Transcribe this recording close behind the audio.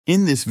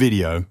In this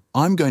video,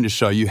 I'm going to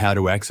show you how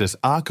to access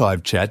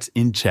archived chats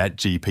in Chat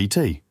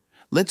GPT.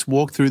 Let's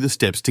walk through the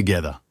steps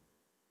together.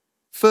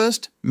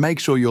 First, make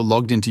sure you're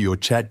logged into your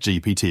Chat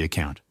GPT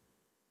account.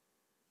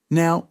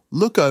 Now,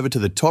 look over to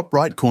the top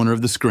right corner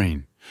of the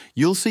screen.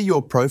 You'll see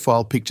your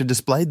profile picture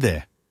displayed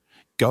there.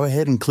 Go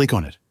ahead and click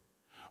on it.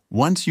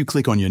 Once you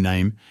click on your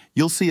name,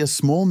 you'll see a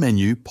small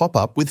menu pop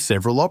up with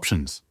several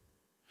options.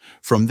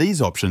 From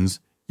these options,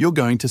 you're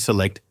going to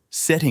select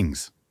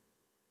Settings.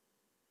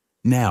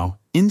 Now,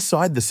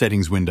 inside the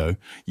Settings window,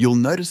 you'll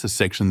notice a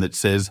section that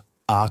says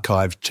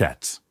Archived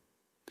Chats.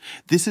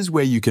 This is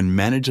where you can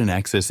manage and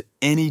access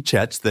any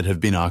chats that have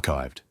been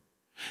archived.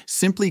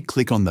 Simply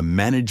click on the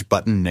Manage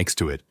button next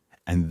to it,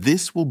 and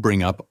this will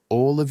bring up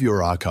all of your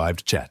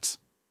archived chats.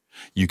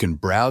 You can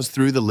browse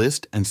through the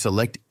list and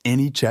select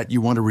any chat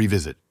you want to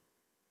revisit.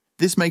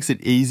 This makes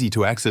it easy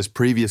to access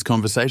previous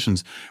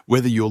conversations,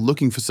 whether you're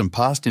looking for some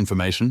past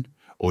information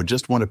or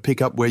just want to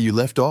pick up where you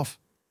left off.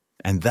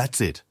 And that's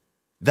it.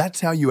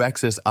 That's how you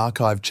access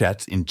archived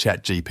chats in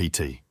Chat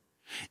GPT.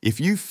 If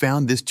you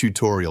found this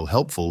tutorial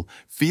helpful,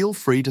 feel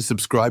free to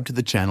subscribe to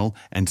the channel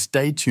and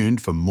stay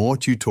tuned for more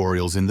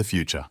tutorials in the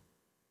future.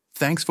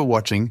 Thanks for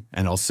watching,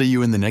 and I'll see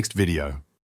you in the next video.